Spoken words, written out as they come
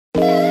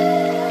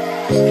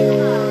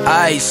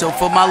Alright, so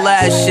for my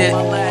last shit,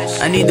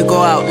 I need to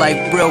go out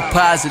like real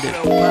positive.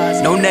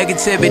 No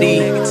negativity,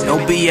 no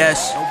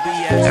BS.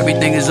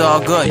 Everything is all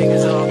good.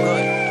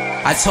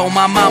 I told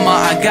my mama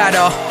I got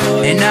her,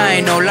 and I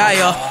ain't no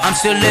liar. I'm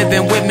still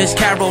living with Miss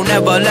Carol,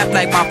 never left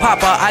like my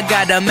papa. I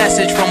got a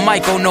message from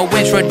Michael, no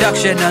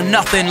introduction or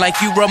nothing.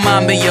 Like you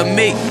remind me of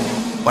me.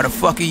 Why the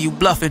fuck are you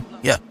bluffing?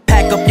 Yeah.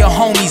 Pack up your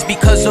homies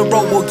because the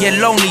road will get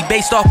lonely.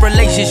 Based off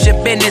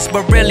relationship business,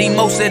 but really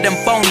most of them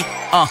phony.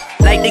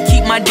 Like to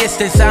keep my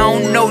distance, I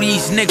don't know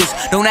these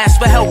niggas. Don't ask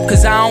for help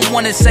cause I don't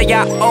wanna say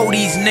I owe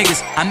these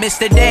niggas. I miss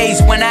the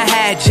days when I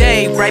had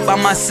Jay right by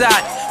my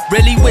side.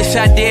 Really wish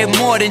I did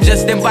more than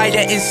just invite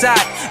her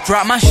inside.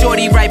 Drop my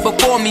shorty right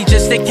before me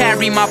just to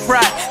carry my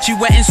pride. She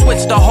went and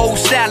switched the whole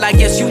style, I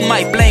guess you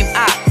might blame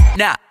I.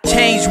 Nah,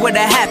 change would've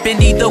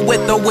happened either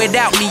with or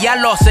without me.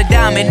 I lost a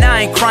diamond,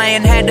 I ain't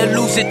crying, had to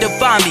lose it to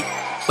find me.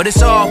 But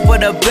it's all for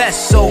the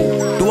best, so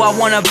do I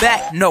want her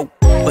back? No.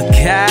 But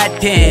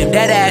goddamn,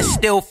 that ass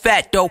still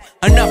fat though.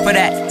 Enough of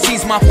that.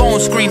 Seems my phone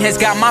screen has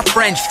got my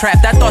friends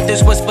trapped. I thought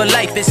this was for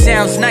life. It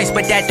sounds nice,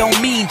 but that don't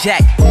mean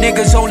jack.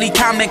 Niggas only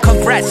comment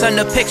congrats on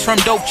the pics from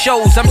dope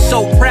shows. I'm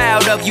so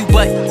proud of you,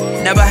 but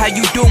never how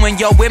you doing,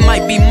 yo. It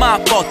might be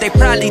my fault. They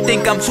probably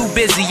think I'm too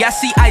busy. I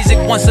see Isaac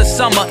once a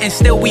summer, and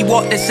still we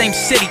walk the same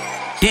city.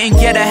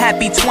 Didn't get a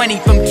happy 20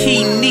 from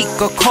Key, Neek,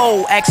 or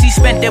Cole. Actually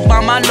spent it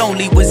by my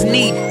lonely, was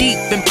knee deep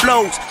in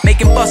flows.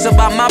 Making fuss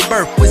about my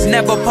birth was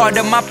never part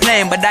of my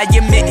plan, but I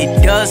admit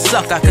it does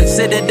suck. I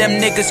consider them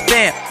niggas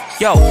fam.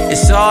 Yo,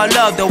 it's all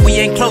love though, we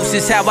ain't close,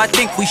 it's how I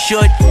think we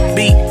should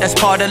be. That's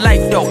part of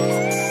life though.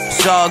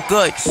 It's all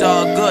good, it's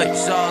all good,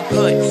 it's all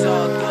good, it's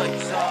all good,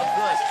 it's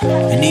all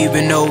good. And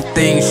even though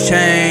things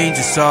change,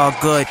 it's all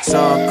good, it's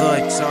all good,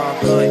 it's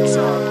all good, it's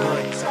all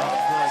good, it's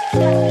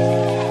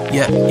all good.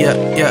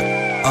 Yeah.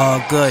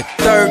 All good.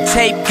 Third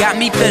tape got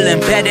me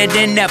feeling better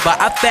than ever.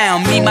 I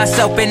found me,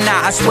 myself, and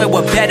I swear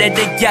we're better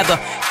together.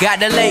 Got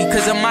delayed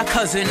cause of my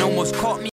cousin almost caught me.